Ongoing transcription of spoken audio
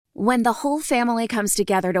When the whole family comes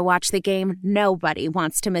together to watch the game, nobody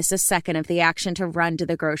wants to miss a second of the action to run to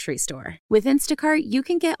the grocery store. With Instacart, you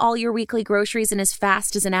can get all your weekly groceries in as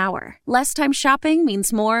fast as an hour. Less time shopping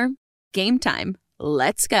means more game time.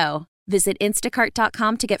 Let's go. Visit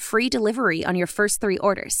instacart.com to get free delivery on your first 3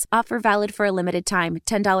 orders. Offer valid for a limited time.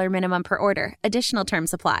 $10 minimum per order. Additional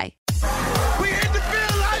terms apply. We hit the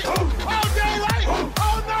field like all day, like all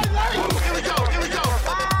night, like. Here we go, here we go.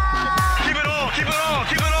 Keep it on, keep it on,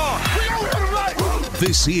 keep it on.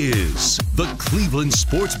 This is the Cleveland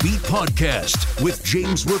Sports Beat Podcast with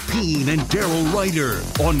James Rapien and Daryl Ruiter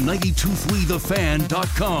on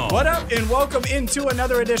 92.3thefan.com. What up, and welcome into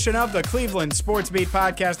another edition of the Cleveland Sports Beat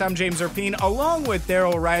Podcast. I'm James Rapien, along with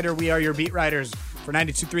Daryl Ruiter. We are your beat writers for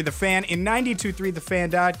 92.3 The Fan and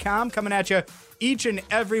 92.3thefan.com, coming at you each and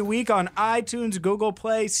every week on iTunes, Google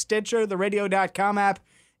Play, Stitcher, the radio.com app,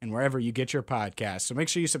 and wherever you get your podcasts. So make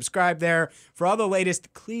sure you subscribe there for all the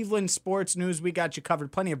latest Cleveland sports news. We got you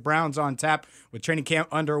covered. Plenty of Browns on tap with training camp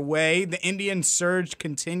underway. The Indian surge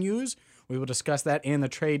continues. We will discuss that in the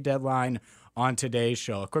trade deadline on today's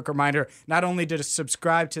show. A quick reminder, not only to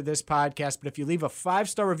subscribe to this podcast, but if you leave a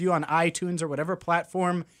 5-star review on iTunes or whatever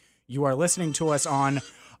platform you are listening to us on,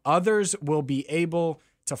 others will be able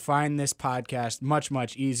to find this podcast much,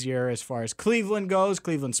 much easier as far as Cleveland goes,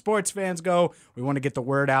 Cleveland sports fans go. We want to get the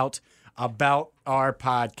word out about our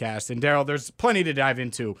podcast. And Daryl, there's plenty to dive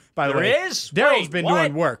into, by the way. There is? Daryl's been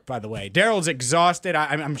doing work, by the way. Daryl's exhausted.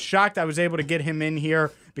 I'm shocked I was able to get him in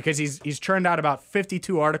here because he's churned out about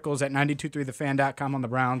 52 articles at 92.3thefan.com on the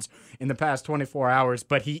Browns in the past 24 hours.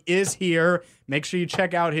 But he is here. Make sure you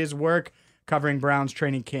check out his work covering Browns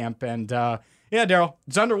training camp. And, yeah, Daryl,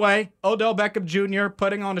 it's underway. Odell Beckham Jr.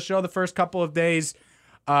 putting on a show the first couple of days.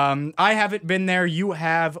 I haven't been there. You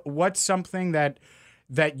have. What's something that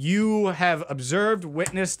you have observed,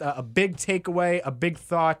 witnessed, a big takeaway, a big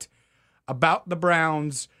thought about the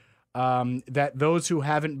Browns that those who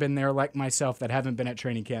haven't been there, like myself, that haven't been at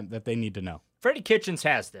training camp, that they need to know? Freddie Kitchens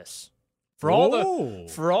has this. For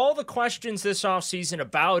all the questions this offseason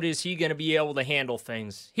about is he going to be able to handle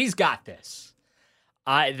things, he's got this.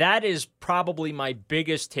 That is probably my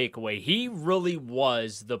biggest takeaway. He really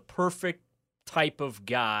was the perfect type of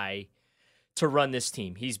guy to run this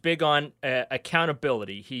team. He's big on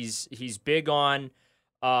accountability. He's big on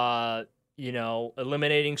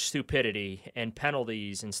eliminating stupidity and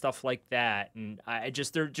penalties and stuff like that. And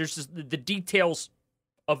there's just the details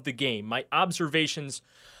of the game. My observations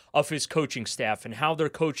of his coaching staff and how they're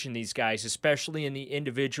coaching these guys, especially in the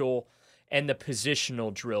individual and the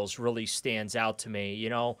positional drills, really stands out to me. You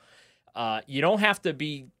don't have to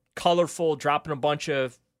be colorful, dropping a bunch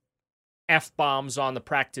of F-bombs on the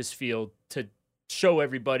practice field to show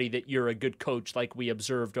everybody that you're a good coach like we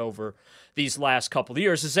observed over these last couple of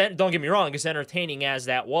years. Don't get me wrong, as entertaining as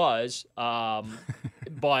that was,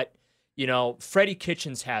 but, Freddie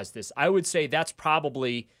Kitchens has this. I would say that's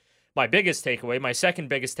probably my biggest takeaway, my second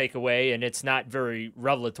biggest takeaway, and it's not very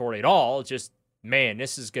revelatory at all. It's just, man,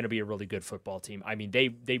 this is going to be a really good football team. I mean,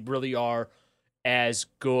 they really are as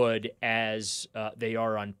good as they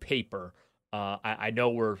are on paper. I know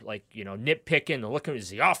we're nitpicking and looking, is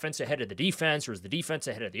the offense ahead of the defense or is the defense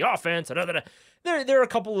ahead of the offense? There are a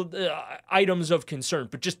couple of items of concern,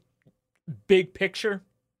 but just big picture,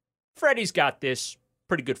 Freddie's got this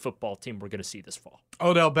pretty good football team we're going to see this fall.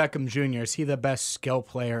 Odell Beckham Jr., is he the best skill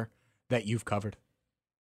player that you've covered?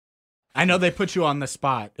 I know they put you on the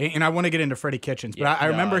spot, and I want to get into Freddie Kitchens, but I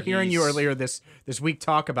remember hearing you earlier this week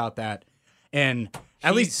talk about that. And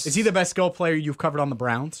at least, is he the best skill player you've covered on the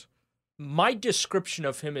Browns? My description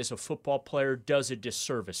of him as a football player does a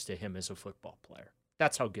disservice to him as a football player.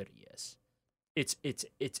 That's how good he is.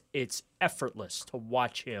 It's effortless to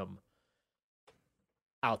watch him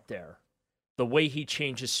out there. The way he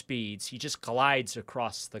changes speeds, he just glides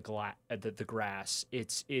across the grass.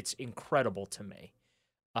 It's incredible to me.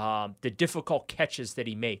 The difficult catches that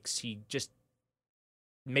he just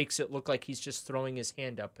makes it look like he's just throwing his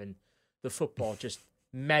hand up and the football just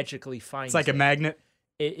magically finds it. It's like a magnet.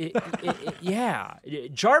 Yeah.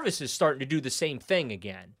 Jarvis is starting to do the same thing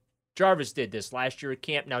again. Jarvis did this last year at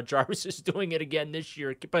camp. Now Jarvis is doing it again this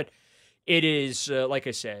year. But it is, like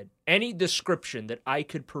I said, any description that I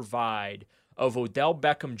could provide of Odell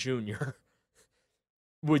Beckham Jr.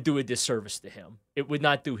 would do a disservice to him. It would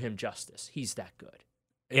not do him justice. He's that good.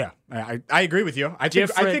 Yeah, I agree with you. I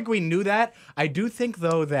think we knew that. I do think,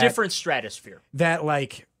 though, that... Different stratosphere. That,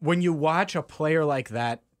 when you watch a player like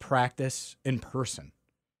that practice in person,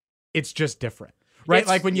 it's just different,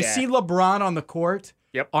 right? When you see LeBron on the court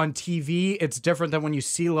on TV, it's different than when you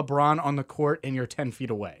see LeBron on the court and you're 10 feet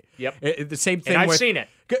away. Yep. The same thing. And I've with, seen it.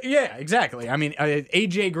 Yeah, exactly. I mean,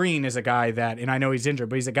 AJ Green is a guy that, and I know he's injured,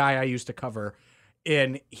 but he's a guy I used to cover,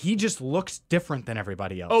 and he just looks different than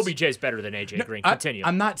everybody else. OBJ's better than AJ Green. Continue.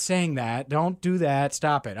 I'm not saying that. Don't do that.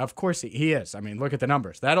 Stop it. Of course he is. I mean, look at the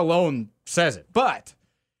numbers. That alone says it. But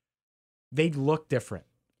they look different.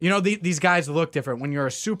 You know, these guys look different. When you're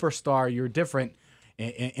a superstar, you're different.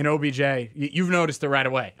 In OBJ, you've noticed it right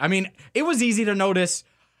away. I mean, it was easy to notice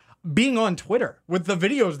being on Twitter with the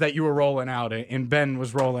videos that you were rolling out and Ben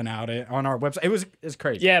was rolling out on our website. It's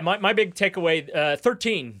crazy. Yeah, my big takeaway,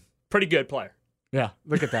 13, pretty good player. Yeah,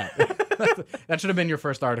 look at that. That should have been your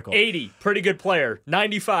first article. 80, pretty good player.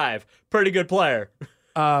 95, pretty good player.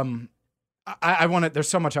 I want to. There's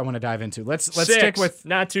so much I want to dive into. Let's 6, stick with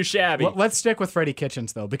not too shabby. Let's stick with Freddie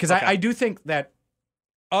Kitchens though, because Okay. I do think that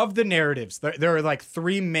of the narratives, there are like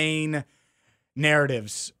three main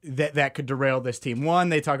narratives that could derail this team. One,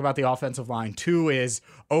 they talk about the offensive line. Two is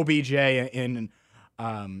OBJ and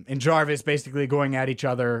Jarvis basically going at each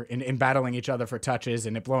other and battling each other for touches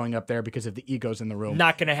and it blowing up there because of the egos in the room.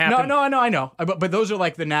 Not going to happen. No, I know. But those are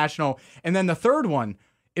like the national. And then the third one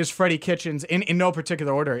is Freddie Kitchens, in no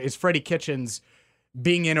particular order, is Freddie Kitchens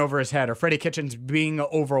being in over his head or Freddie Kitchens being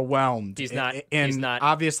overwhelmed. He's not. And He's not.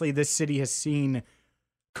 Obviously, this city has seen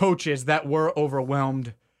coaches that were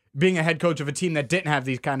overwhelmed being a head coach of a team that didn't have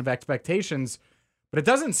these kind of expectations. But it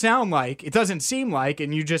doesn't seem like,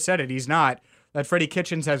 and you just said it, he's not, that Freddie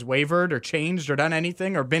Kitchens has wavered or changed or done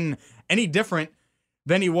anything or been any different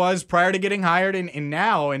than he was prior to getting hired and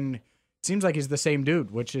now. And it seems like he's the same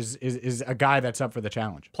dude, which is a guy that's up for the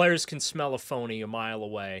challenge. Players can smell a phony a mile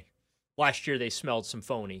away. Last year they smelled some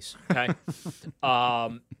phonies. Okay,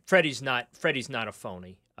 Freddie's not a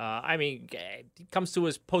phony. I mean, he comes to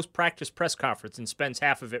his post-practice press conference and spends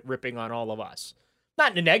half of it ripping on all of us.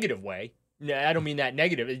 Not in a negative way. I don't mean that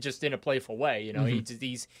negative. It's just in a playful way. You know,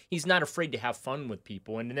 he's not afraid to have fun with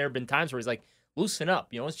people. And there have been times where he's like, loosen up.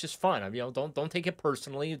 You know, it's just fun. I mean, you know, don't take it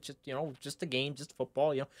personally. It's just, you know, just a game, just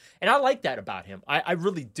football. You know, and I like that about him. I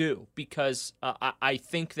really do because I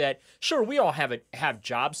think that sure we all have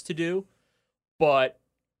jobs to do, but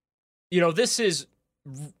you know, this is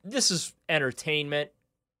entertainment.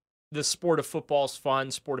 The sport of football is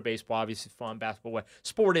fun. Sport of baseball, obviously fun. Basketball,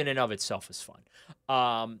 sport in and of itself is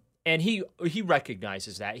fun. And he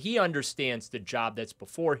recognizes that. He understands the job that's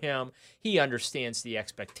before him. He understands the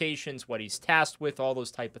expectations, what he's tasked with, all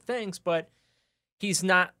those type of things. But he's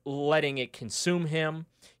not letting it consume him.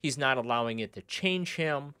 He's not allowing it to change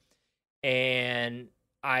him. And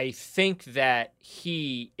I think that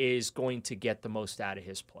he is going to get the most out of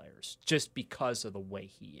his players just because of the way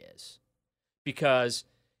he is. Because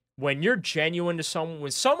when you're genuine to someone,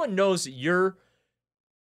 when someone knows that you're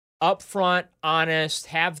upfront, honest,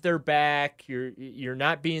 have their back, you're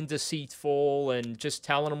not being deceitful and just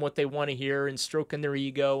telling them what they want to hear and stroking their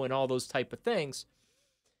ego and all those type of things,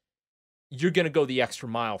 you're going to go the extra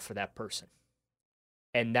mile for that person.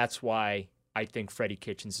 And that's why I think Freddie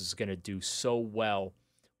Kitchens is going to do so well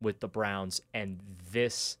with the Browns and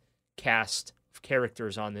this cast of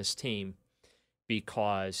characters on this team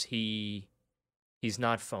because he's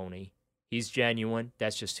not phony. He's genuine.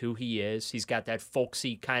 That's just who he is. He's got that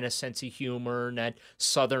folksy kind of sense of humor and that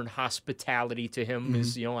Southern hospitality to him,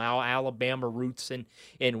 his, you know, Alabama roots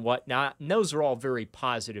and whatnot. And those are all very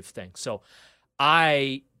positive things. So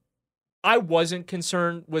I wasn't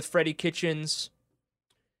concerned with Freddie Kitchens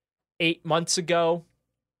 8 months ago.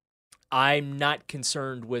 I'm not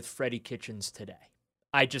concerned with Freddie Kitchens today.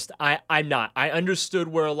 I'm not. I understood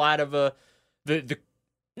where a lot of the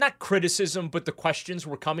not criticism, but the questions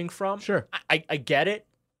were coming from. Sure. I get it.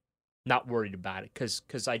 Not worried about it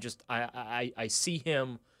because I see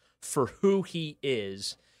him for who he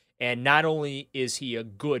is. And not only is he a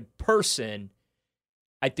good person,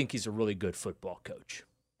 I think he's a really good football coach.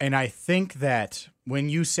 And I think that when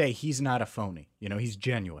you say he's not a phony, you know, he's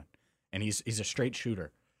genuine and he's a straight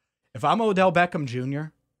shooter. If I'm Odell Beckham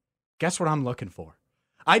Jr., guess what I'm looking for?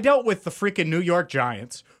 I dealt with the freaking New York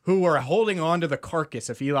Giants who were holding on to the carcass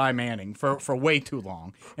of Eli Manning for way too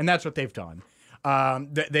long, and that's what they've done.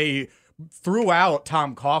 They threw out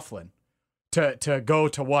Tom Coughlin to go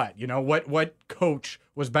to what? You know, what coach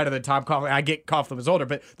was better than Tom Coughlin? I get Coughlin was older,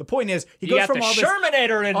 but the point is he goes got from the all this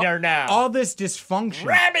Shermanator in there now. All this dysfunction.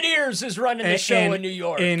 Rabbit Ears is running the show in New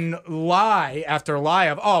York. In lie after lie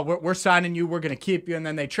of, we're signing you, we're going to keep you, and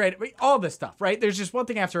then they trade all this stuff, right? There's just one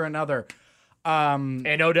thing after another.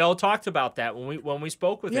 And Odell talked about that when we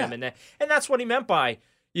spoke with him, and that's what he meant by,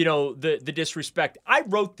 you know, the disrespect. I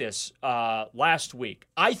wrote this last week.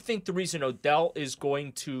 I think the reason Odell is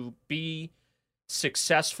going to be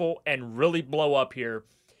successful and really blow up here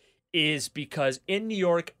is because in New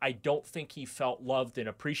York, I don't think he felt loved and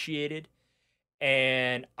appreciated.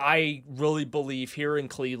 And I really believe here in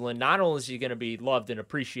Cleveland, not only is he going to be loved and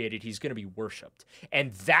appreciated, he's going to be worshipped.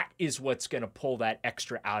 And that is what's going to pull that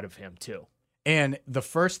extra out of him, too. And the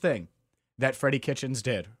first thing that Freddie Kitchens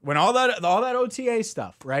did, when all that OTA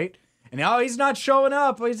stuff, right? And now he's not showing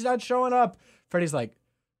up. Freddie's like,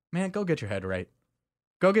 man, go get your head right.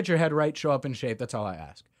 Go get your head right, show up in shape. That's all I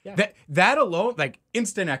ask. Yeah. That alone, like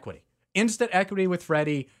instant equity with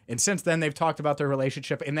Freddie. And since then, they've talked about their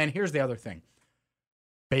relationship. And then here's the other thing.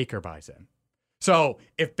 Baker buys in. So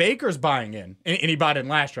if Baker's buying in, and he bought in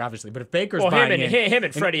last year, obviously, but if Baker's buying in. Him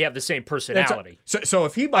and Freddie have the same personality. So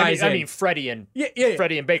if he buys in. I mean, Freddie and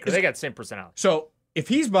Baker, they got the same personality. So if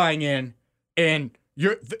he's buying in and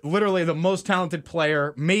you're literally the most talented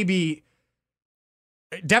player, maybe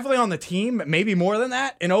definitely on the team, maybe more than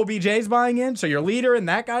that, and OBJ's buying in, so your leader and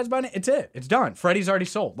that guy's buying in, it's done. Freddie's already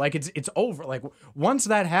sold. Like, it's over. Like, once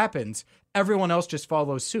that happens, everyone else just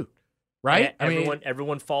follows suit. Right?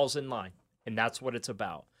 Everyone falls in line, and that's what it's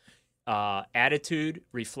about. Attitude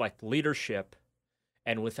reflect leadership,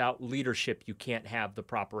 and without leadership, you can't have the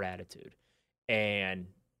proper attitude. And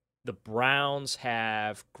the Browns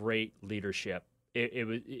have great leadership. It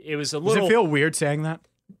was a little. Does it feel weird saying that?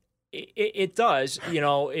 It does, and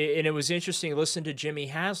it was interesting. Listen to Jimmy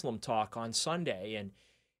Haslam talk on Sunday,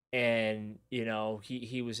 and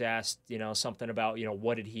he was asked, something about,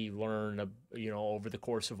 what did he learn, over the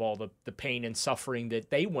course of all the pain and suffering that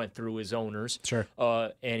they went through as owners. Sure.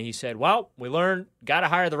 And he said, well, we learned, got to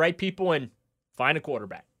hire the right people and find a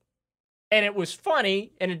quarterback. And it was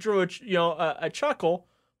funny, and it drew a chuckle,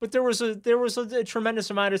 but there was a tremendous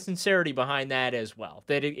amount of sincerity behind that as well.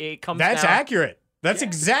 That it comes. That's down. accurate. That's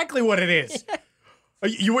exactly what it is. Yeah.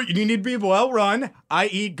 You need to be well run,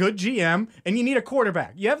 i.e. good GM, and you need a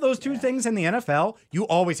quarterback. You have those two things in the NFL, you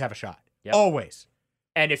always have a shot. Yep. Always.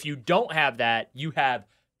 And if you don't have that, you have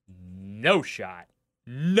no shot.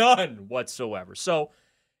 None whatsoever. So,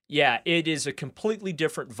 yeah, it is a completely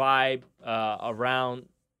different vibe around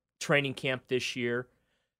training camp this year.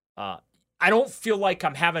 I don't feel like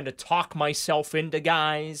I'm having to talk myself into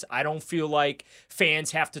guys. I don't feel like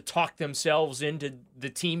fans have to talk themselves into the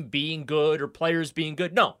team being good or players being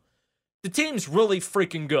good. No, the team's really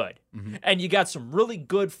freaking good. Mm-hmm. And you got some really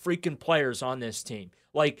good freaking players on this team.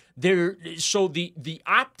 Like, so the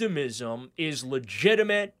optimism is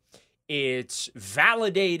legitimate. It's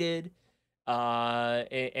validated.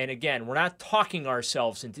 And again, we're not talking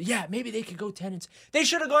ourselves into, maybe they could go 10-6. They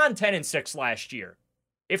should have gone 10-6 last year.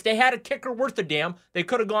 If they had a kicker worth a damn, they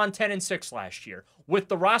could have gone 10-6 last year with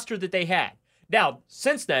the roster that they had. Now,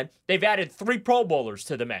 since then, they've added 3 Pro Bowlers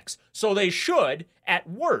to the mix. So they should, at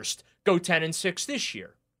worst, go 10-6 this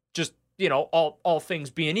year. Just, all things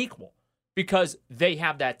being equal. Because they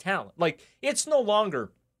have that talent. Like, it's no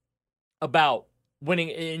longer about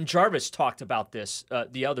winning. And Jarvis talked about this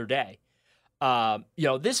the other day.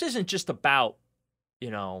 This isn't just about,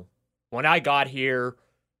 when I got here,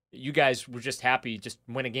 you guys were just happy just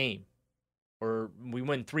win a game, or we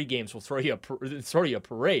win 3 games, we'll throw you a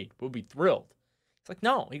parade. We'll be thrilled. It's like,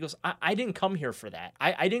 no. He goes, I didn't come here for that.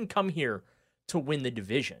 I didn't come here to win the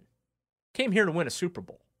division. Came here to win a Super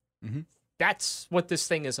Bowl. Mm-hmm. That's what this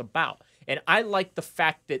thing is about. And I like the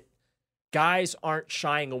fact that guys aren't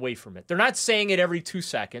shying away from it. They're not saying it every 2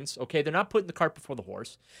 seconds. Okay, they're not putting the cart before the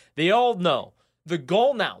horse. They all know the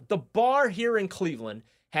goal now. The bar here in Cleveland.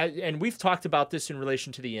 And we've talked about this in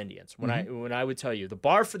relation to the Indians. When I would tell you, the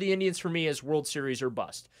bar for the Indians for me is World Series or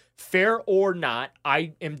bust. Fair or not,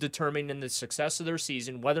 I am determining the success of their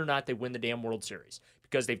season whether or not they win the damn World Series.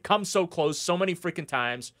 Because they've come so close so many freaking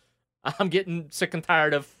times, I'm getting sick and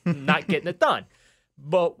tired of not getting it done.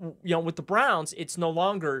 But, with the Browns, it's no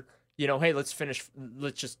longer, hey, let's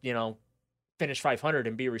just finish 500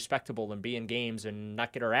 and be respectable and be in games and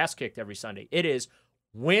not get our ass kicked every Sunday. It is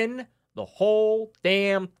win the whole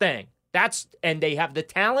damn thing. And they have the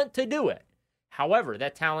talent to do it. However,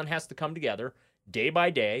 that talent has to come together day by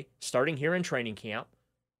day, starting here in training camp,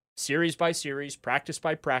 series by series, practice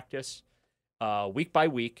by practice, week by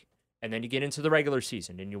week, and then you get into the regular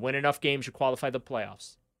season and you win enough games, you qualify the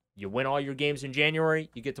playoffs. You win all your games in January,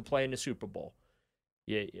 you get to play in the Super Bowl.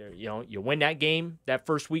 You win that game that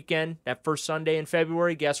first weekend, that first Sunday in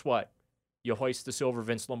February, guess what? You hoist the silver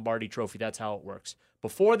Vince Lombardi trophy. That's how it works.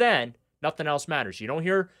 Before then, nothing else matters. You don't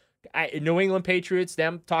hear New England Patriots,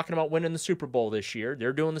 them talking about winning the Super Bowl this year.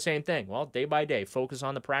 They're doing the same thing. Well, day by day, focus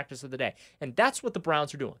on the practice of the day. And that's what the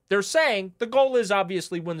Browns are doing. They're saying the goal is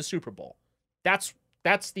obviously win the Super Bowl. That's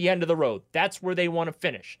the end of the road. That's where they want to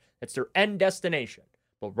finish. That's their end destination.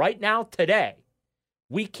 But right now, today,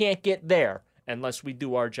 we can't get there unless we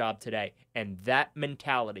do our job today. And that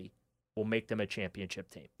mentality will make them a championship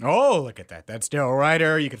team. Oh, look at that. That's Daryl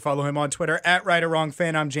Ruiter. You can follow him on Twitter at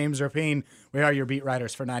RighterWrongFan. I'm James Rapien. We are your beat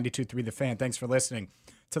writers for 92.3 The Fan. Thanks for listening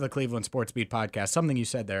to the Cleveland Sports Beat podcast. Something you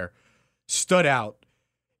said there stood out,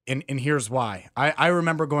 and here's why. I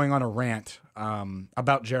remember going on a rant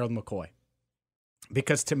about Gerald McCoy,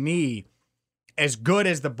 because to me, as good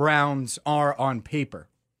as the Browns are on paper,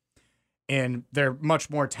 and they're much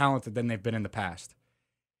more talented than they've been in the past,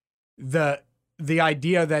 the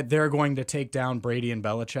idea that they're going to take down Brady and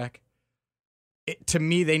Belichick, to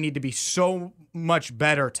me, they need to be so much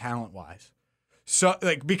better talent-wise. So,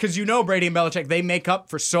 because Brady and Belichick, they make up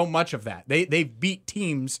for so much of that. They beat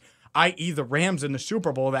teams, i.e. the Rams in the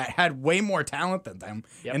Super Bowl, that had way more talent than them,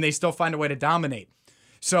 and they still find a way to dominate.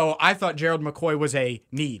 So I thought Gerald McCoy was a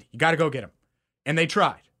need. You got to go get him. And they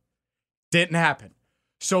tried. Didn't happen.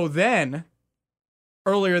 So then,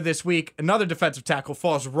 earlier this week, another defensive tackle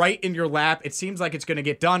falls right in your lap. It seems like it's going to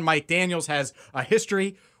get done. Mike Daniels has a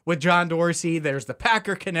history with John Dorsey. There's the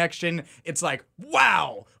Packer connection. It's like,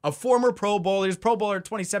 wow, a former Pro Bowler. He was Pro Bowler in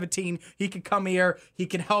 2017. He could come here. He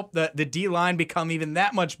can help the D-line become even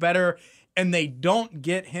that much better. And they don't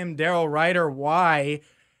get him, Daryl Ruiter. Why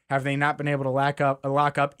have they not been able to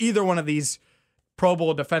lock up either one of these Pro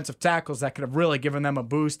Bowl defensive tackles that could have really given them a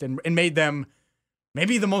boost and made them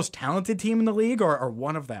maybe the most talented team in the league, or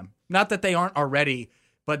one of them? Not that they aren't already,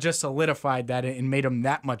 but just solidified that and made them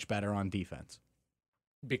that much better on defense.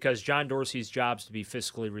 Because John Dorsey's job is to be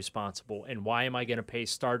fiscally responsible. And why am I going to pay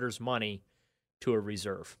starters money to a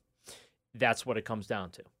reserve? That's what it comes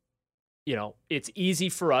down to. It's easy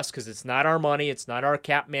for us because it's not our money, it's not our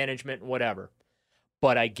cap management, whatever.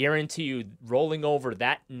 But I guarantee you, rolling over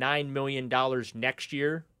that $9 million next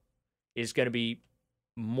year is going to be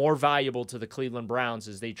more valuable to the Cleveland Browns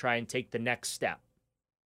as they try and take the next step.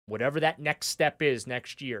 Whatever that next step is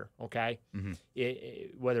next year, okay?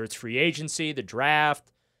 Mm-hmm. Whether it's free agency, the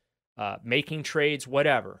draft, making trades,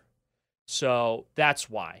 whatever. So that's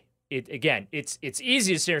why. It's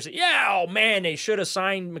easy to sit here and say, yeah, oh man, they should have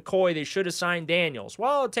signed McCoy, they should have signed Daniels.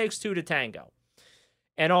 Well, it takes two to tango.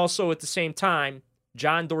 And also at the same time,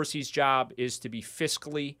 John Dorsey's job is to be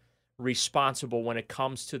fiscally responsible when it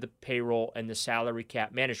comes to the payroll and the salary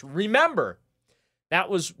cap management. Remember, that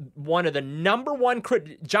was one of the number one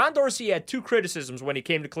John Dorsey had two criticisms when he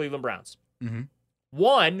came to Cleveland Browns. Mm-hmm.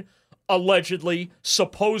 One, allegedly,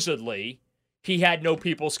 supposedly, he had no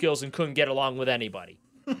people skills and couldn't get along with anybody.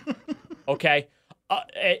 Okay?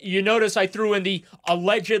 You notice I threw in the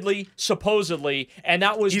allegedly, supposedly, and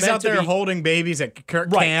that was he's out there holding babies at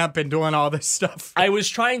camp and doing all this stuff. I was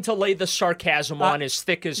trying to lay the sarcasm on as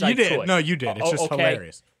thick as I could. No, you did. It's just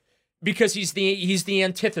hilarious. Because he's the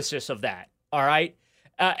antithesis of that, all right?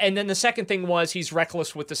 And then the second thing was he's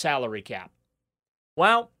reckless with the salary cap.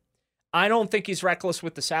 Well, I don't think he's reckless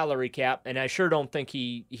with the salary cap, and I sure don't think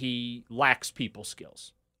he lacks people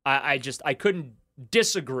skills. I couldn't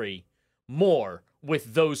disagree more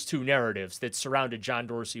with those two narratives that surrounded John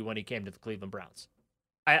Dorsey when he came to the Cleveland Browns.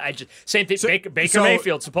 I just same thing. Baker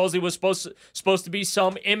Mayfield supposedly was supposed to be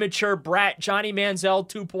some immature brat, Johnny Manziel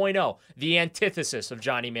 2.0, the antithesis of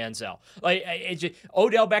Johnny Manziel.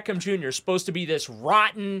 Odell Beckham Jr. is supposed to be this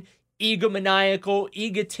rotten, egomaniacal,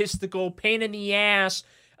 egotistical, pain in the ass,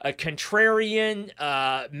 contrarian,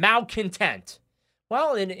 malcontent.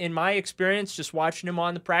 Well, in my experience, just watching him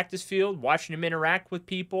on the practice field, watching him interact with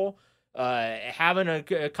people, having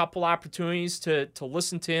a couple opportunities to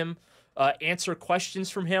listen to him, answer questions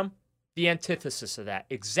from him, the antithesis of that,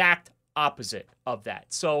 exact opposite of that.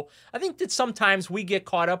 So I think that sometimes we get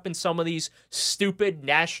caught up in some of these stupid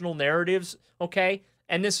national narratives, okay?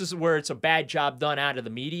 And this is where it's a bad job done out of the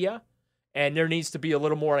media, and there needs to be a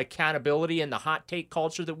little more accountability in the hot take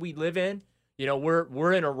culture that we live in.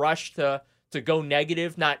 We're in a rush to go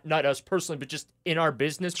negative, not us personally, but just in our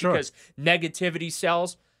business, sure, because negativity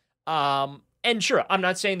sells. And sure, I'm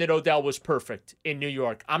not saying that Odell was perfect in New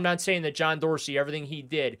York. I'm not saying that John Dorsey, everything he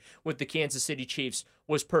did with the Kansas City Chiefs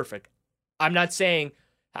was perfect. I'm not saying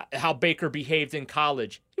how Baker behaved in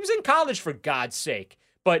college. He was in college, for God's sake.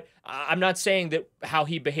 But I'm not saying that how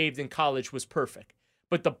he behaved in college was perfect.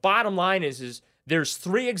 But the bottom line is there's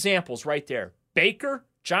three examples right there. Baker,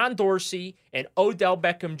 John Dorsey, and Odell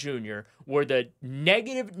Beckham Jr. were the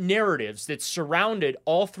negative narratives that surrounded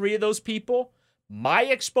all three of those people. My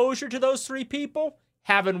exposure to those three people,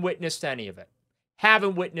 haven't witnessed any of it.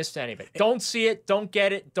 Haven't witnessed any of it. Don't see it, don't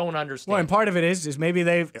get it, don't understand. Well, and part of it is maybe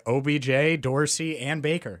they've OBJ, Dorsey, and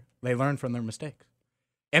Baker. They learned from their mistakes.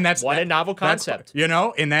 And that's a novel concept.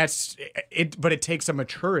 And that's it. But it takes a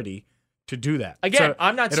maturity to do that. Again, So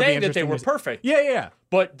I'm not it'll be saying that they interesting were to- perfect. Yeah.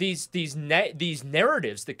 But these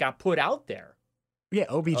narratives that got put out there. Yeah,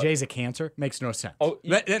 OBJ's a cancer. Makes no sense. Oh,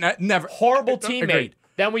 Never. Horrible teammate. Agreed.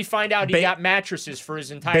 Then we find out he got mattresses for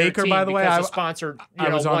his entire Baker, team by the way, because the sponsor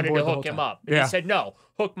wanted to hook him up. And Yeah. he said, no,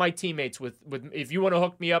 hook my teammates with if you want to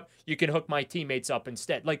hook me up, you can hook my teammates up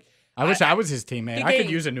instead. Like I wish I was his teammate. the I could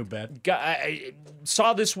game- use a new bed. I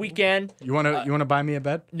saw this weekend. You want to buy me a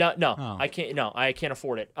bed? No, Oh. I can't. No, I can't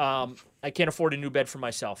afford it. I can't afford a new bed for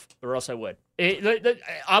myself, or else I would.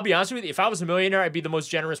 I'll be honest with you. If I was a millionaire, I'd be the most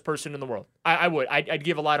generous person in the world. I would. I'd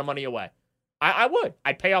give a lot of money away. I would.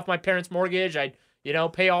 I'd pay off my parents' mortgage. I'd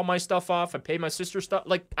pay all my stuff off. I'd pay my sister's stuff.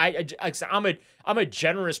 Like I'm a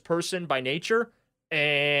generous person by nature,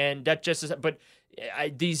 and that just is. But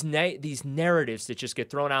these narratives that just get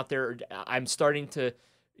thrown out there, I'm starting to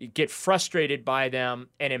get frustrated by them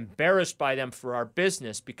and embarrassed by them for our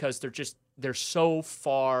business because they're so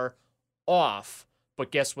far off.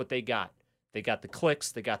 But guess what they got? They got the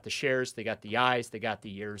clicks, they got the shares, they got the eyes, they got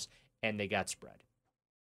the ears, and they got spread.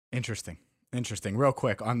 Interesting. Real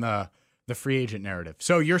quick on the free agent narrative.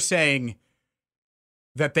 So you're saying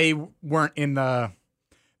that they weren't in the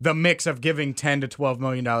mix of giving $10 to $12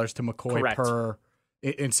 million to McCoy Correct. per,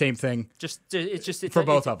 and same thing For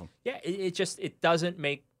both of them. Yeah, it doesn't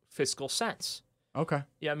make fiscal sense. Okay.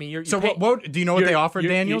 Yeah, I mean, you're So paying- what do you know what they offered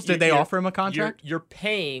you're- Daniels? you're- Did they you're- offer him a contract? You're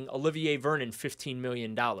paying Olivier Vernon $15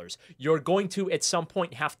 million. You're going to, at some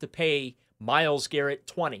point, have to pay Myles Garrett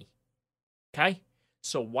 $20. Okay?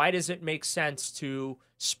 So why does it make sense to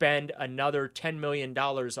spend another $10 million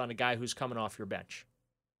on a guy who's coming off your bench?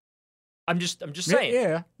 I'm just saying.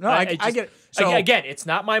 Yeah. No, I get it. So Again, it's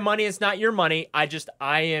not my money. It's not your money. I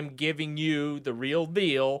am giving you the real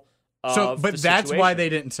deal of but the that's why situation. they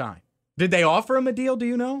didn't sign. Did they offer him a deal? Do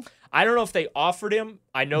you know? I don't know if they offered him.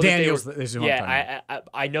 I know Daniels that they were, is who I'm talking about.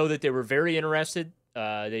 I know that they were very interested.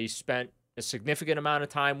 They spent a significant amount of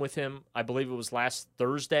time with him. I believe it was last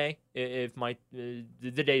Thursday. If my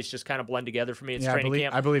the days just kind of blend together for me, it's training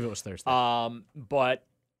camp. I believe it was Thursday. But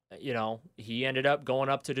he ended up going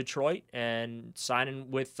up to Detroit and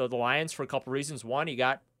signing with the Lions for a couple reasons. One, he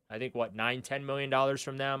got I think $9-10 million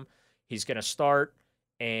from them. He's going to start.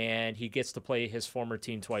 And he gets to play his former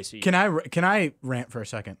team twice a year. Can I rant for a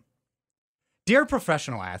second? Dear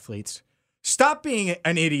professional athletes, stop being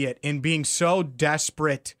an idiot and being so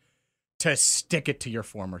desperate to stick it to your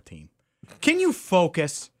former team. Can you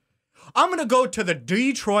focus? I'm going to go to the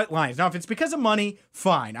Detroit Lions. Now, if it's because of money,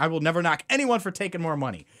 fine. I will never knock anyone for taking more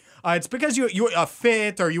money. It's because you're a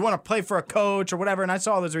fit or you want to play for a coach or whatever, and I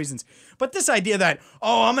saw all those reasons. But this idea that,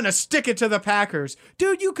 I'm going to stick it to the Packers.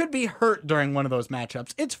 Dude, you could be hurt during one of those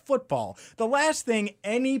matchups. It's football. The last thing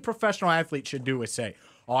any professional athlete should do is say,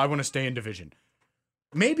 I want to stay in division.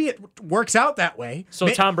 Maybe it works out that way. So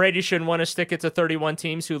Tom Brady shouldn't want to stick it to 31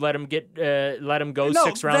 teams who let him go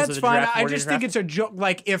 6 rounds of the draft. I just think it's a joke.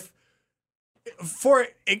 Like for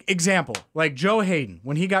example, like Joe Hayden,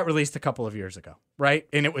 when he got released a couple of years ago, right?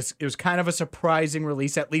 And it was kind of a surprising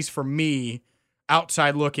release, at least for me,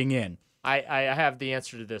 outside looking in. I have the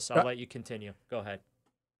answer to this. I'll let you continue. Go ahead.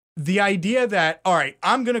 The idea that, all right,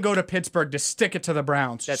 I'm going to go to Pittsburgh to stick it to the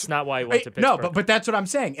Browns. That's not why he went to Pittsburgh. No, but that's what I'm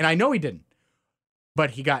saying. And I know he didn't.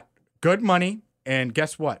 But he got good money. And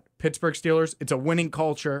guess what? Pittsburgh Steelers, it's a winning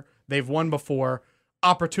culture. They've won before.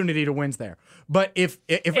 Opportunity to wins there. But if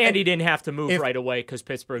and he didn't have to move right away because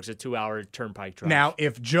Pittsburgh's a 2-hour turnpike drive. Now,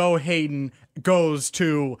 if Joe Hayden goes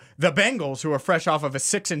to the Bengals, who are fresh off of a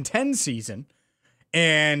 6-10 season,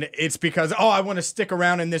 and it's because, I want to stick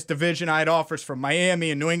around in this division. I had offers from Miami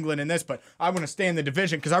and New England and this, but I want to stay in the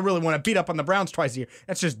division because I really want to beat up on the Browns twice a year.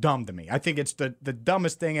 That's just dumb to me. I think it's the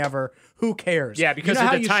dumbest thing ever. Who cares? Yeah, because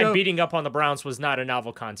at the time, beating up on the Browns was not a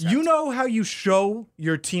novel concept. You know how you show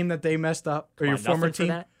your team that they messed up, or your former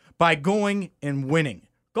team? By going and winning.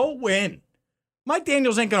 Go win. Mike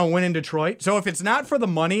Daniels ain't going to win in Detroit. So if it's not for the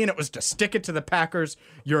money and it was to stick it to the Packers,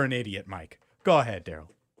 you're an idiot, Mike. Go ahead, Daryl.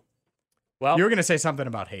 Well, you were going to say something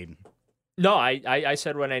about Hayden. No, I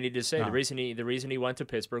said what I needed to say. No. The reason he went to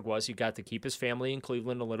Pittsburgh was he got to keep his family in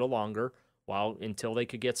Cleveland a little longer until they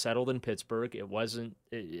could get settled in Pittsburgh.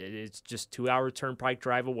 It's just 2-hour turnpike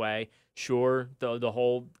drive away. Sure, the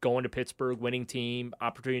whole going to Pittsburgh, winning team,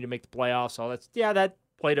 opportunity to make the playoffs, all that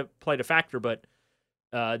played a factor, but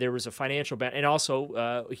there was a financial benefit. And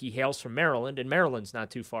also, he hails from Maryland, and Maryland's not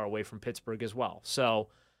too far away from Pittsburgh as well. So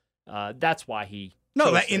that's why he.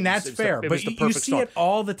 That's fair. But you see it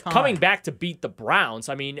all the time. Coming back to beat the Browns.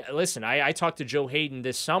 I mean, listen, I talked to Joe Hayden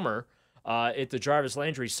this summer at the Jarvis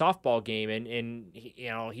Landry softball game, and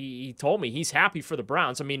he told me he's happy for the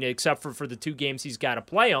Browns. I mean, except for the 2 games he's got to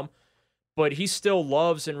play them. but he still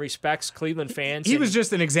loves and respects Cleveland fans. He was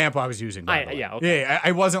just an example I was using. Okay.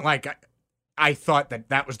 I wasn't like I thought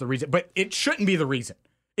that was the reason, but it shouldn't be the reason.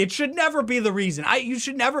 It should never be the reason. You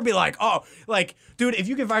should never be like, oh, like, dude, if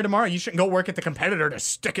you get fired tomorrow, you shouldn't go work at the competitor to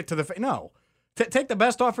stick it to the face. No. Take the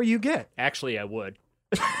best offer you get. Actually, I would.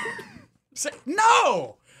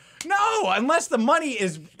 No, unless the money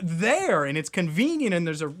is there and it's convenient and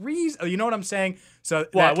there's a reason. You know what I'm saying? So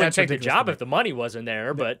I wouldn't take the job if the money wasn't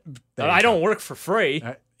there, but I don't work for free.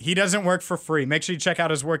 He doesn't work for free. Make sure you check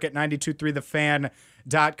out his work at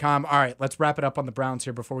 923thefan.com. All right, let's wrap it up on the Browns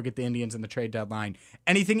here before we get the Indians and the trade deadline.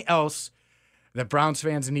 Anything else that Browns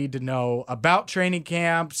fans need to know about training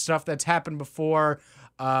camp, stuff that's happened before?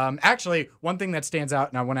 Actually, one thing that stands out,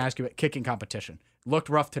 and I want to ask you about kicking competition. Looked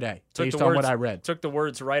rough today, based on what I read. Took the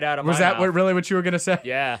words right out of my mouth. Was that really what you were going to say?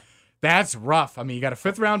 Yeah. That's rough. I mean, you got a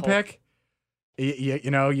 5th-round pick.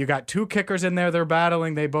 You got 2 kickers in there. They're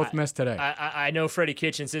battling. They both missed today. I know Freddie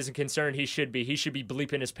Kitchens isn't concerned. He should be. He should be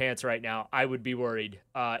bleeping his pants right now. I would be worried.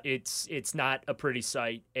 It's not a pretty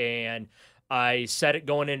sight. And I said it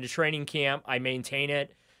going into training camp. I maintain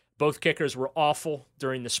it. Both kickers were awful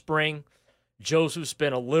during the spring. Joseph's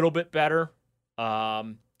been a little bit better.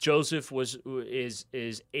 Joseph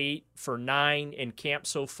is 8 for 9 in camp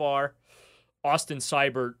so far. Austin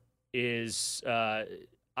Seibert is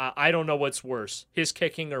I don't know what's worse, his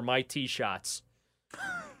kicking or my tee shots.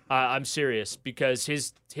 I'm serious, because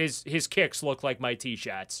his kicks look like my tee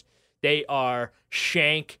shots. They are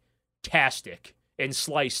shank-tastic and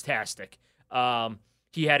slice-tastic.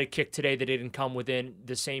 He had a kick today that didn't come within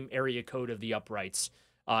the same area code of the uprights.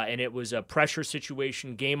 And it was a pressure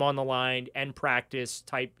situation, game on the line, end practice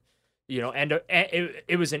type,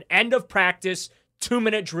 it was an end of practice,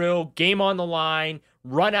 2-minute drill, game on the line,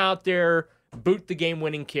 run out there, boot the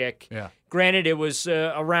game-winning kick. Yeah. Granted, it was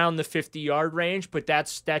around the 50-yard range, but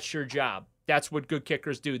that's your job. That's what good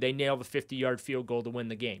kickers do. They nail the 50-yard field goal to win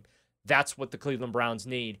the game. That's what the Cleveland Browns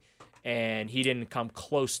need, and he didn't come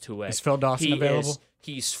close to it. Is Phil Dawson available?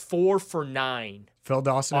 He's 4 for 9 Phil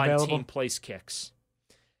Dawson on available? team place kicks.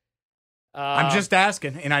 I'm just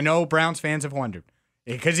asking, and I know Browns fans have wondered,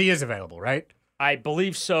 because he is available, right? I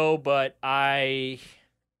believe so, but as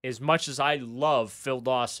much as I love Phil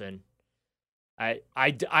Dawson,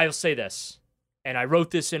 I'll say this, and I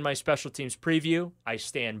wrote this in my special teams preview. I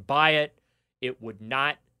stand by it. It would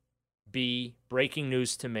not be breaking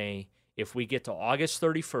news to me if we get to August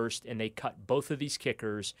 31st and they cut both of these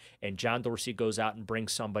kickers and John Dorsey goes out and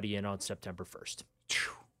brings somebody in on September 1st.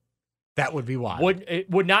 That would be wild.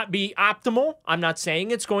 It would not be optimal. I'm not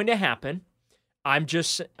saying it's going to happen. I'm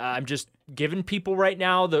just giving people right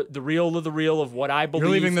now the real of the real of what I believe.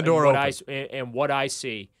 You're leaving the door open. And what I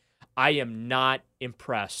see. I am not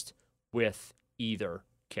impressed with either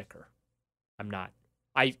kicker. I'm not.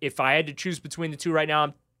 If I had to choose between the two right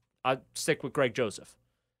now, I'd stick with Greg Joseph.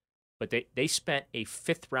 But they spent a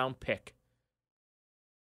 5th-round pick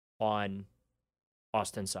on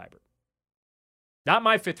Austin Seibert. Not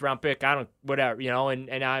my 5th-round pick. I don't, whatever,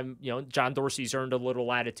 and I'm, John Dorsey's earned a little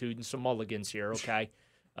latitude and some mulligans here, okay?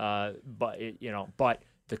 But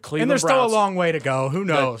the Cleveland And there's Browns, still a long way to go. Who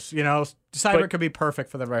knows? Seibert could be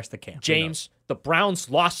perfect for the rest of the camp. James, the Browns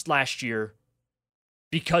lost last year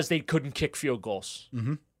because they couldn't kick field goals.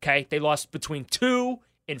 Mm-hmm. Okay? They lost between 2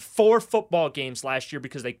 and 4 football games last year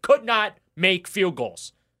because they could not make field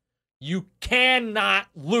goals. You cannot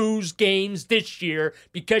lose games this year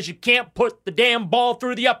because you can't put the damn ball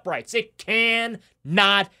through the uprights. It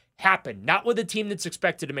cannot happen. Not with a team that's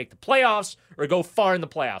expected to make the playoffs or go far in the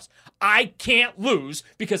playoffs. I can't lose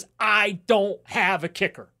because I don't have a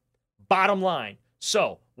kicker. Bottom line.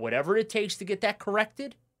 So, whatever it takes to get that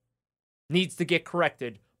corrected needs to get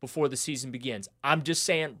corrected before the season begins. I'm just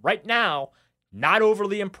saying right now, not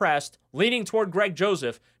overly impressed, leaning toward Greg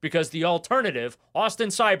Joseph because the alternative, Austin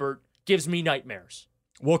Seibert, gives me nightmares.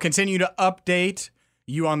 We'll continue to update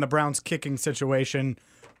you on the Browns kicking situation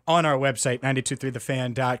on our website,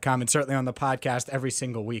 923thefan.com, and certainly on the podcast every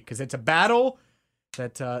single week, because it's a battle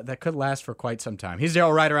that could last for quite some time. He's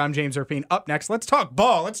Daryl Ruiter. I'm James Rapien. Up next, let's talk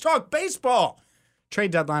ball. Let's talk baseball.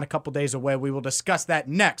 Trade deadline a couple days away. We will discuss that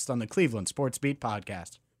next on the Cleveland Sports Beat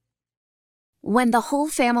podcast. When the whole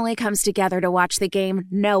family comes together to watch the game,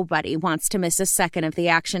 nobody wants to miss a second of the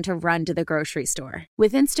action to run to the grocery store.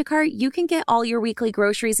 With Instacart, you can get all your weekly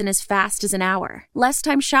groceries in as fast as an hour. Less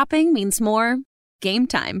time shopping means more game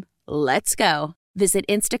time. Let's go. Visit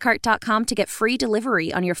instacart.com to get free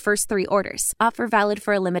delivery on your first 3 orders. Offer valid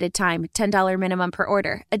for a limited time. $10 minimum per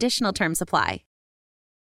order. Additional terms apply.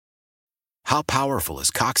 How powerful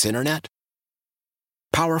is Cox Internet?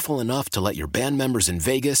 Powerful enough to let your band members in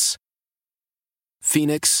Vegas,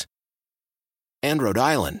 Phoenix, and Rhode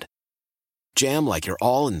Island. Jam like you're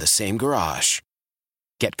all in the same garage.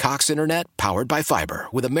 Get Cox Internet powered by fiber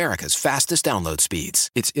with America's fastest download speeds.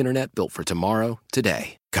 It's internet built for tomorrow,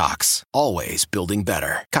 today. Cox, always building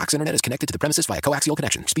better. Cox Internet is connected to the premises via coaxial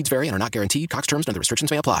connection. Speeds vary and are not guaranteed. Cox terms and other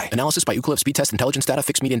restrictions may apply. Analysis by Ookla Speed Test Intelligence Data.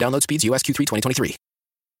 Fixed median download speeds. US Q3 2023.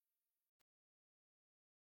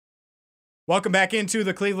 Welcome back into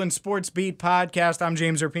the Cleveland Sports Beat podcast. I'm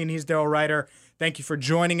James Rapien. He's Daryl Ruiter. Thank you for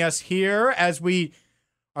joining us here as we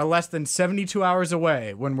are less than 72 hours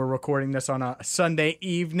away when we're recording this on a Sunday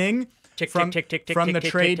evening from the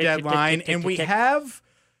trade deadline. And we have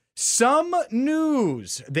some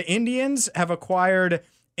news. The Indians have acquired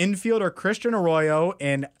infielder Christian Arroyo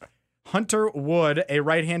and Hunter Wood, a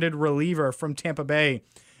right-handed reliever from Tampa Bay,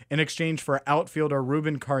 in exchange for outfielder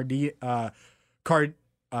Ruben Cardenas.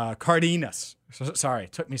 Sorry,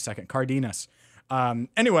 it took me a second. Cardenas.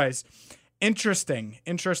 Anyways, interesting.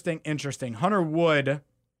 Hunter Wood,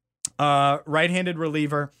 right-handed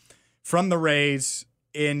reliever from the Rays,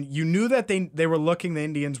 and you knew that they were looking, the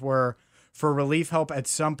Indians were, for relief help at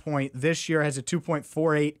some point. This year has a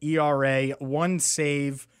 2.48 ERA, one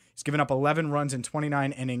save. He's given up 11 runs in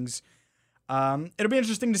 29 innings. It'll be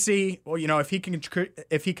interesting to see, if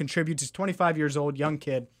he contributes. He's 25 years old, young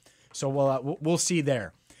kid, so we'll see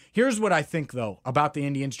there. Here's what I think, though, about the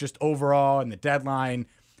Indians just overall and the deadline,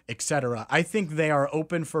 etc. I think they are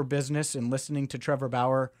open for business and listening to Trevor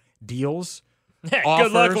Bauer deals. Yeah,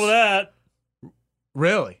 good luck with that.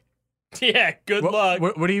 Really? Yeah, good luck.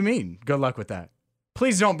 What do you mean, good luck with that?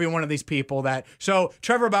 Please don't be one of these people that... So,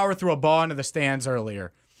 Trevor Bauer threw a ball into the stands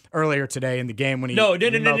earlier today in the game when he No. He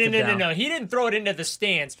didn't throw it into the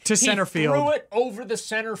stands. To center field. He threw it over the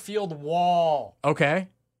center field wall. Okay.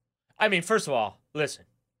 I mean, first of all, listen.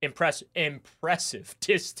 Impressive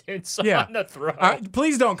distance on the throw.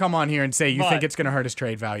 Please don't come on here and say you think it's going to hurt his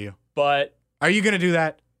trade value. But are you going to do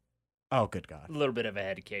that? Oh, good God. A little bit of a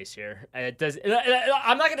head case here.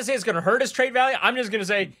 I'm not going to say it's going to hurt his trade value. I'm just going to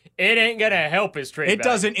say it ain't going to help his trade value. It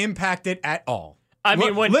doesn't impact it at all. I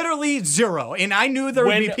mean, literally zero. And I knew there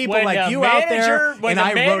would be people like you out there. When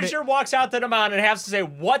the manager walks out to the mound and has to say,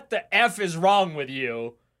 "What the F is wrong with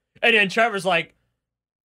you?" And then Trevor's like,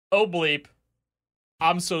 "Oh, bleep.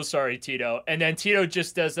 I'm so sorry, Tito." And then Tito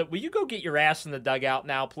just does that. Will you go get your ass in the dugout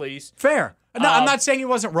now, please? Fair. No, I'm not saying he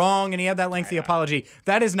wasn't wrong and he had that lengthy apology.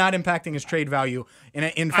 That is not impacting his trade value. And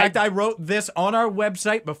in fact, I wrote this on our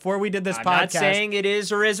website before we did this podcast. I'm not saying it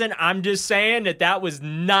is or isn't. I'm just saying that was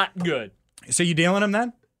not good. So you dealing him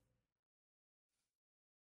then?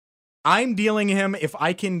 I'm dealing him if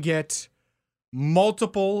I can get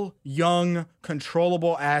multiple young,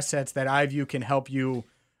 controllable assets that I view can help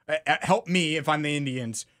me if I'm the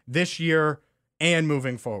Indians this year and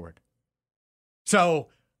moving forward. So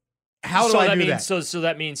how do I do that? So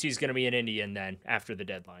that means he's going to be an Indian then after the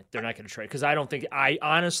deadline. They're not going to trade because I don't think I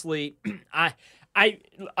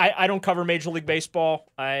don't cover Major League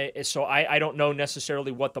Baseball. So I don't know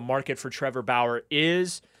necessarily what the market for Trevor Bauer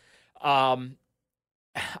is. I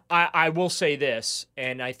will say this,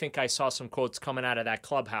 and I think I saw some quotes coming out of that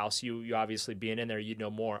clubhouse. You obviously being in there, you'd know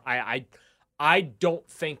more. I don't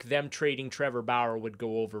think them trading Trevor Bauer would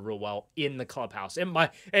go over real well in the clubhouse. It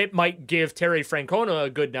might give Terry Francona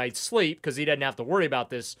a good night's sleep because he doesn't have to worry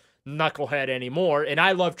about this knucklehead anymore. And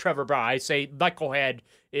I love Trevor Bauer. I say knucklehead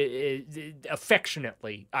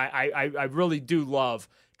affectionately. I really do love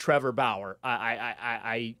Trevor Bauer.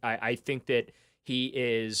 I think that he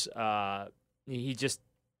is he just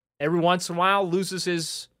every once in a while loses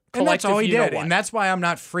his. And that's all he did. And that's why I'm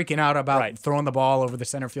not freaking out about throwing the ball over the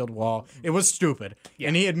center field wall. It was stupid. Yeah.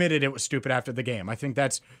 And he admitted it was stupid after the game. I think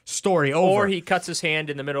that's story over. Or he cuts his hand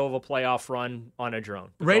in the middle of a playoff run on a drone.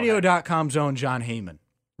 Radio.com's own John Heyman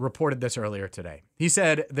reported this earlier today. He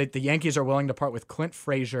said that the Yankees are willing to part with Clint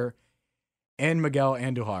Frazier and Miguel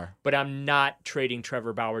Andujar. But I'm not trading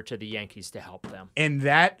Trevor Bauer to the Yankees to help them. And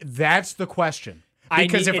that's the question.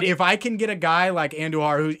 Because if I can get a guy like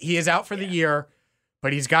Andujar, who he is out for the year,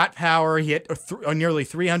 but he's got power. He hit nearly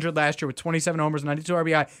 300 last year with 27 homers, 92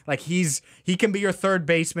 RBI. Like he can be your third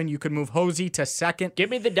baseman. You could move Hosey to second. Give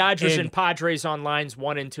me the Dodgers and Padres on lines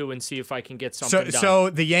 1 and 2 and see if I can get something done. So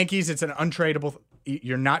the Yankees, it's an untradeable.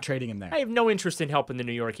 You're not trading him there. I have no interest in helping the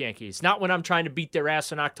New York Yankees. Not when I'm trying to beat their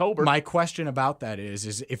ass in October. My question about that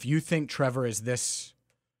is if you think Trevor is this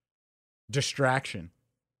distraction.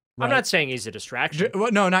 Right? I'm not saying he's a distraction.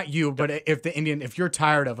 Well, no, not you, but if you're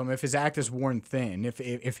tired of him, if his act is worn thin,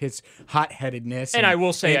 if his hot-headedness. And I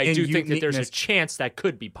will say, I do think that there's a chance that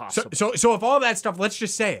could be possible. So if all that stuff, let's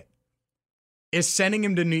just say it, is sending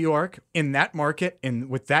him to New York in that market and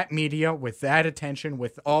with that media, with that attention,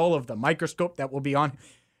 with all of the microscope that will be on,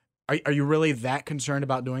 Are you really that concerned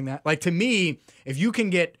about doing that? Like, to me, if you can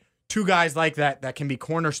get two guys like that can be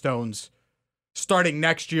cornerstones starting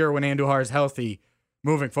next year when Andujar is healthy,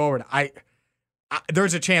 moving forward,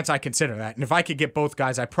 there's a chance I consider that. And if I could get both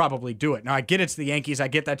guys, I probably do it. Now, I get it's the Yankees. I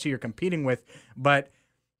get that's who you're competing with. But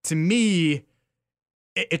to me,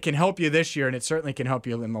 it can help you this year, and it certainly can help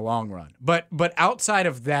you in the long run. But outside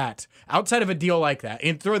of that, outside of a deal like that,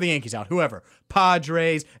 and throw the Yankees out, whoever,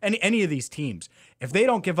 Padres, any of these teams, if they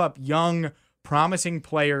don't give up young, promising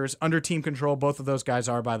players under team control, both of those guys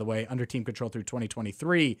are, by the way, under team control through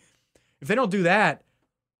 2023, if they don't do that,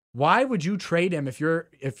 why would you trade him if you're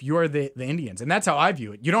the Indians? And that's how I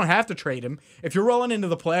view it. You don't have to trade him. If you're rolling into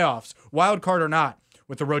the playoffs, wild card or not,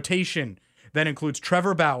 with the rotation that includes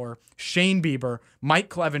Trevor Bauer, Shane Bieber, Mike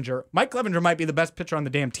Clevinger. Mike Clevinger might be the best pitcher on the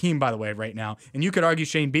damn team, by the way, right now. And you could argue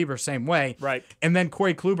Shane Bieber same way. Right. And then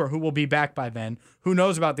Corey Kluber, who will be back by then. Who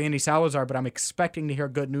knows about the Andy Salazar, but I'm expecting to hear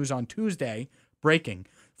good news on Tuesday, breaking,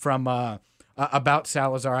 from about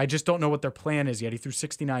Salazar. I just don't know what their plan is yet. He threw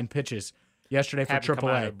 69 pitches yesterday for Come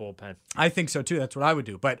out AAA. of the bullpen. I think so too. That's what I would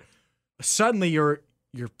do. But suddenly your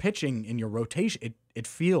pitching in your rotation, it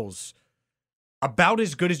feels about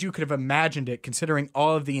as good as you could have imagined it, considering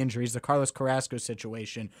all of the injuries, the Carlos Carrasco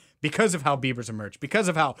situation, because of how Bieber's emerged, because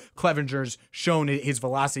of how Clevinger's shown his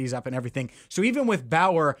velocities up and everything. So even with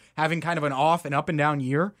Bauer having kind of an off and up and down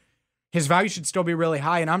year, his value should still be really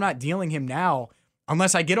high. And I'm not dealing him now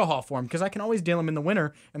unless I get a haul for him, because I can always deal him in the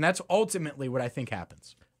winter. And that's ultimately what I think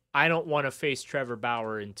happens. I don't want to face Trevor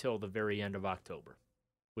Bauer until the very end of October,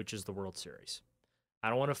 which is the World Series. I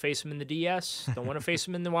don't want to face him in the DS. Don't want to face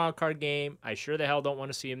him in the wild card game. I sure the hell don't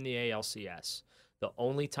want to see him in the ALCS. The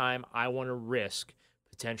only time I want to risk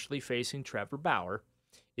potentially facing Trevor Bauer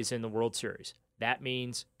is in the World Series. That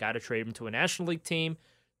means got to trade him to a National League team,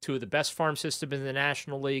 two of the best farm systems in the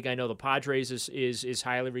National League. I know the Padres is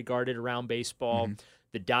highly regarded around baseball. Mm-hmm.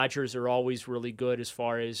 The Dodgers are always really good as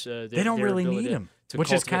far as they don't really need him,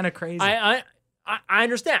 which is kind of crazy. I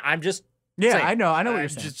understand. I'm just saying. I know what you're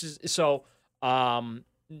saying. So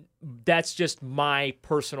that's just my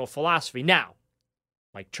personal philosophy. Now,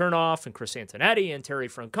 Mike Chernoff and Chris Antonetti and Terry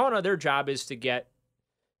Francona, their job is to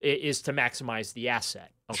maximize the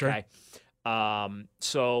asset. Okay, sure.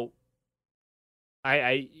 So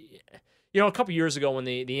I a couple years ago when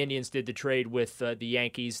the Indians did the trade with the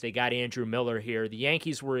Yankees, they got Andrew Miller here. The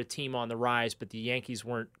Yankees were a team on the rise, but the Yankees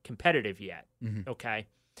weren't competitive yet. Mm-hmm. Okay,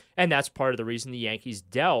 and that's part of the reason the Yankees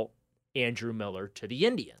dealt Andrew Miller to the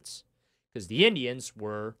Indians, because the Indians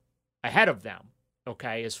were ahead of them.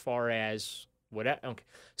 Okay, as far as what? Okay,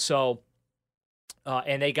 so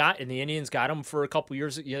and the Indians got him for a couple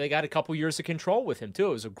years. They got a couple years of control with him too.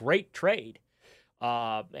 It was a great trade.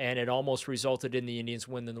 And it almost resulted in the Indians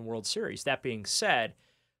winning the World Series. That being said,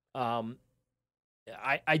 I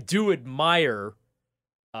do admire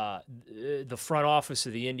the front office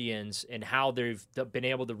of the Indians and how they've been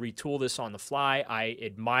able to retool this on the fly. I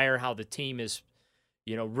admire how the team has,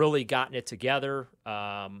 really gotten it together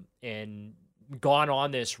and gone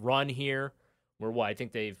on this run here. Where I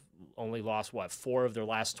think they've only lost 4 of their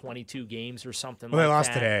last 22 games or something. Well, they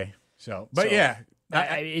lost today. But yeah.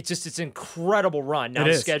 It's an incredible run. Now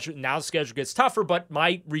the schedule gets tougher, but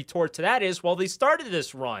my retort to that is, they started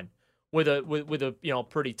this run with a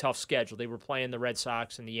pretty tough schedule. They were playing the Red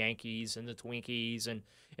Sox and the Yankees and the Twinkies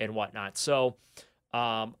and whatnot. So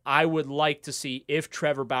I would like to see, if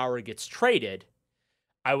Trevor Bauer gets traded,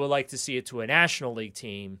 I would like to see it to a National League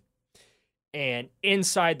team. And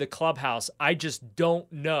inside the clubhouse, I just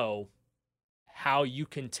don't know how you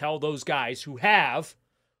can tell those guys who have,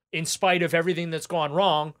 in spite of everything that's gone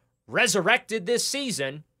wrong, resurrected this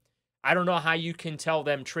season. I don't know how you can tell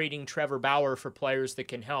them trading Trevor Bauer for players that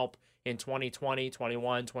can help in 2020,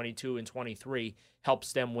 21, 22, and 23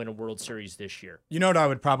 helps them win a World Series this year. You know what I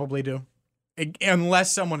would probably do?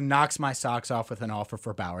 Unless someone knocks my socks off with an offer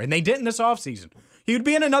for Bauer. And they didn't this offseason. He would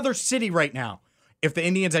be in another city right now if the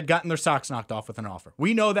Indians had gotten their socks knocked off with an offer.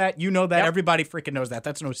 We know that. You know that. Yep. Everybody freaking knows that.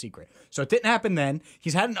 That's no secret. So it didn't happen then.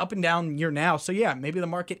 He's had an up and down year now. So yeah, maybe the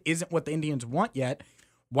market isn't what the Indians want yet.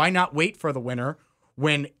 Why not wait for the winter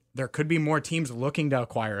when there could be more teams looking to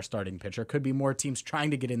acquire a starting pitcher, could be more teams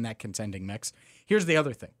trying to get in that contending mix? Here's the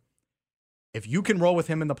other thing. If you can roll with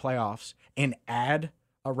him in the playoffs and add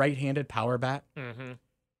a right-handed power bat,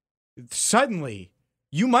 suddenly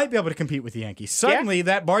you might be able to compete with the Yankees. Suddenly,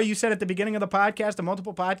 that bar you said at the beginning of the podcast, the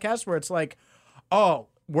multiple podcasts, where it's like, oh,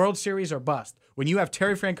 World Series or bust. When you have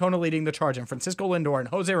Terry Francona leading the charge and Francisco Lindor and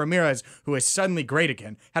Jose Ramirez, who is suddenly great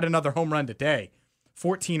again, had another home run today,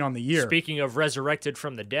 14 on the year. Speaking of resurrected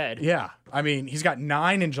from the dead. Yeah. I mean, he's got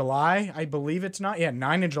 9 in July. I believe it's not. Yeah,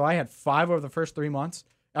 9 in July. Had 5 over the first 3 months.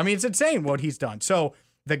 I mean, it's insane what he's done. So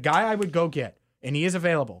the guy I would go get, and he is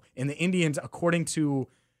available, and the Indians, according to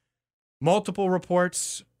multiple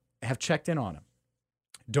reports, have checked in on him.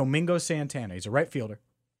 Domingo Santana. He's a right fielder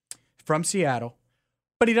from Seattle,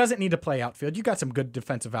 but he doesn't need to play outfield. You got some good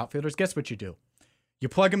defensive outfielders. Guess what you do? You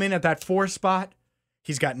plug him in at that 4 spot.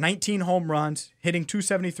 He's got 19 home runs, hitting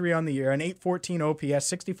 .273 on the year, an .814 OPS,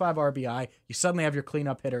 65 RBI. You suddenly have your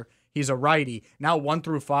cleanup hitter. He's a righty. Now 1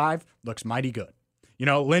 through 5 looks mighty good. You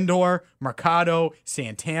know, Lindor, Mercado,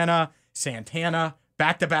 Santana,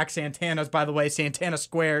 back-to-back Santanas, by the way, Santana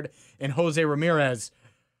squared, and Jose Ramirez.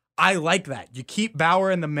 I like that. You keep Bauer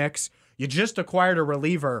in the mix. You just acquired a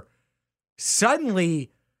reliever. Suddenly,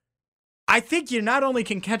 I think you not only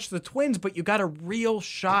can catch the Twins, but you got a real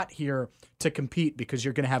shot here to compete because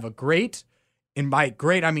you're going to have a great, and by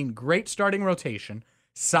great, I mean great starting rotation,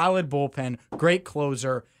 solid bullpen, great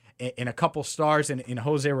closer, and a couple stars in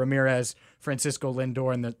Jose Ramirez, Francisco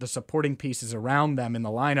Lindor, and the supporting pieces around them in the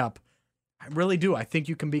lineup. I really do. I think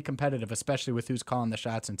you can be competitive, especially with who's calling the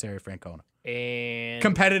shots in Terry Francona. And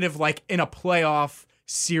competitive like in a playoff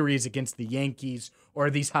series against the Yankees or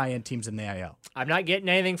these high-end teams in the AL. I'm not getting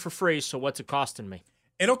anything for free, so what's it costing me?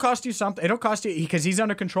 It'll cost you something. It'll cost you because he's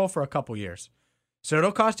under control for a couple years. So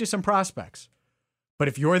it'll cost you some prospects. But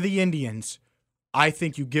if you're the Indians, I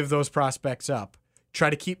think you give those prospects up. Try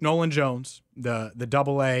to keep Nolan Jones, the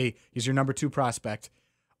double-A. He's your number 2 prospect.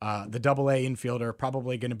 The double-A infielder,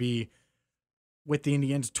 probably going to be with the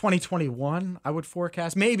Indians 2021, I would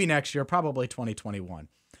forecast. Maybe next year, probably 2021.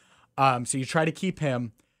 So you try to keep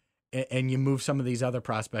him, and you move some of these other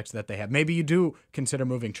prospects that they have. Maybe you do consider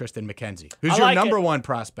moving Tristan McKenzie, who's your number 1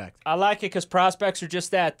 prospect. I like it because prospects are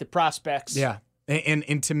just that, the prospects. Yeah.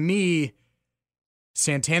 And to me,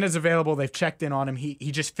 Santana's available. They've checked in on him.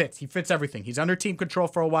 He just fits. He fits everything. He's under team control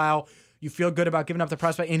for a while. You feel good about giving up the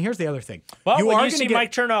prospect. And here's the other thing. Well, when you see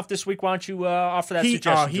Mike Chernoff this week, why don't you offer that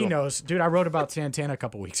suggestion? He knows. Dude, I wrote about Santana a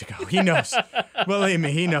couple weeks ago. He knows. Believe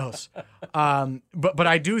me, he knows. But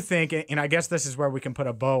I do think, and I guess this is where we can put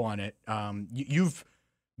a bow on it. You've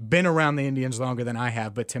been around the Indians longer than I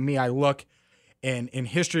have, but to me, I look, and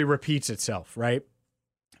history repeats itself, right?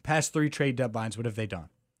 Past 3 trade deadlines, what have they done?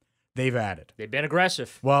 They've added. They've been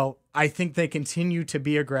aggressive. Well, I think they continue to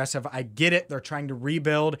be aggressive. I get it. They're trying to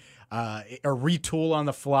rebuild or retool on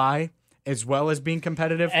the fly as well as being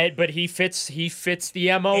competitive. But he fits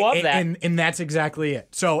the MO of that. And that's exactly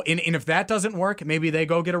it. So, and if that doesn't work, maybe they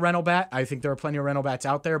go get a rental bat. I think there are plenty of rental bats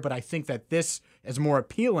out there, but I think that this is more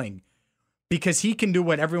appealing because he can do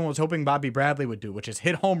what everyone was hoping Bobby Bradley would do, which is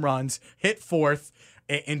hit home runs, hit fourth,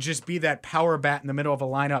 and just be that power bat in the middle of a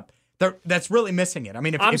lineup. That's really missing it. I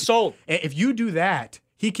mean, I'm sold. If you do that,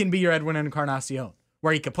 he can be your Edwin Encarnacion,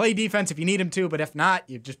 where he can play defense if you need him to, but if not,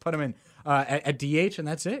 you just put him in at DH, and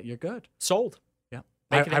that's it. You're good. Sold. Yeah,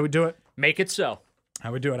 I would do it. Make it so. I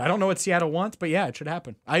would do it. I don't know what Seattle wants, but yeah, it should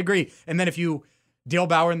happen. I agree. And then if you deal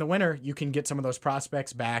Bauer in the winter, you can get some of those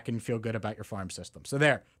prospects back and feel good about your farm system. So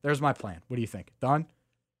there's my plan. What do you think? Done?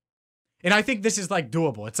 And I think this is like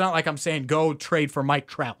doable. It's not like I'm saying go trade for Mike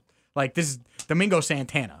Trout. Like, this is Domingo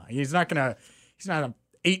Santana. He's not an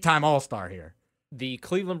 8-time All-Star here. The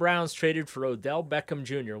Cleveland Browns traded for Odell Beckham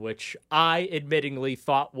Jr., which I admittingly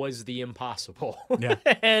thought was the impossible. Yeah.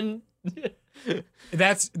 And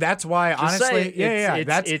that's why, honestly,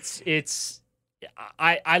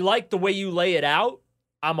 I like the way you lay it out.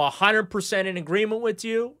 I'm 100% in agreement with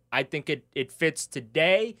you. I think it fits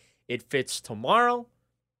today. It fits tomorrow.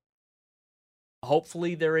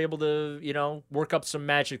 Hopefully they're able to, work up some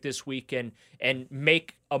magic this week and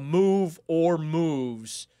make a move or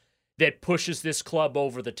moves that pushes this club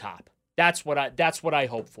over the top. That's what I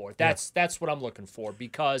hope for. That's what I'm looking for,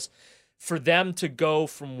 because for them to go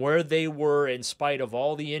from where they were in spite of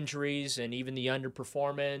all the injuries and even the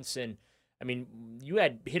underperformance, and I mean, you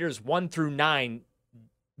had hitters 1 through 9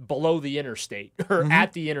 below the interstate or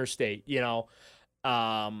at the interstate,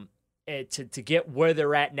 to get where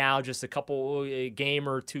they're at now, just a couple game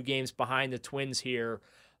or 2 games behind the Twins here,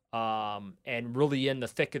 and really in the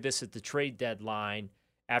thick of this at the trade deadline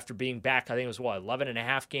after being back, I think it was 11 and a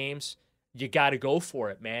half games. You got to go for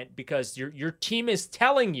it, man, because your team is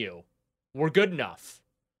telling you we're good enough.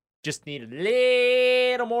 Just need a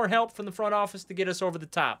little more help from the front office to get us over the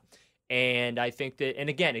top. And I think that, and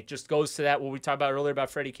again, it just goes to that what we talked about earlier about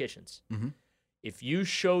Freddie Kitchens. Mm-hmm. If you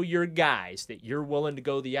show your guys that you're willing to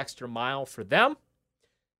go the extra mile for them,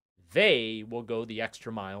 they will go the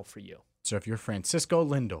extra mile for you. So if you're Francisco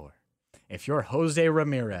Lindor, if you're Jose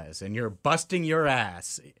Ramirez, and you're busting your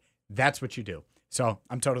ass, that's what you do. So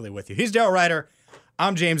I'm totally with you. He's Daryl Ruiter.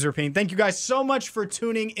 I'm James Rapien. Thank you guys so much for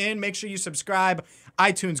tuning in. Make sure you subscribe.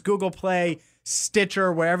 iTunes, Google Play,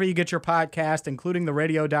 Stitcher, wherever you get your podcast, including the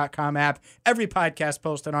radio.com app. Every podcast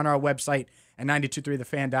posted on our website at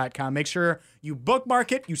 923thefan.com. Make sure you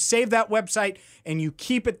bookmark it, you save that website, and you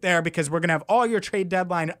keep it there because we're going to have all your trade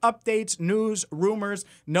deadline updates, news, rumors,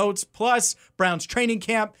 notes, plus Browns training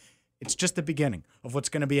camp. It's just the beginning of what's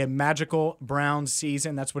going to be a magical Browns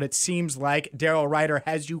season. That's what it seems like. Daryl Ruiter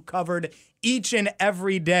has you covered each and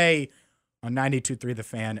every day on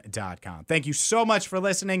 923thefan.com. Thank you so much for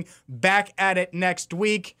listening. Back at it next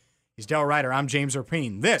week. He's Daryl Ruiter. I'm James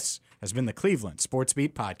Rapien. This has been the Cleveland Sports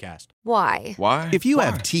Beat Podcast. Why? If you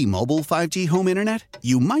have T-Mobile 5G home internet,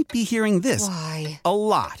 you might be hearing this Why? a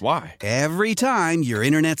lot. Why? Every time your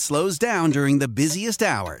internet slows down during the busiest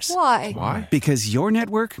hours. Why? Because your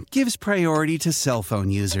network gives priority to cell phone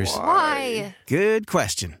users. Why? Good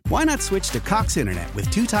question. Why not switch to Cox Internet with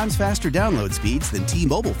 2 times faster download speeds than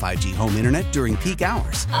T-Mobile 5G home internet during peak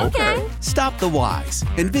hours? Okay. Stop the whys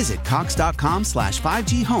and visit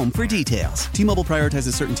cox.com/5G home for details. T-Mobile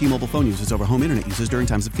prioritizes certain T-Mobile phone users over home internet users during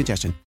times of congestion.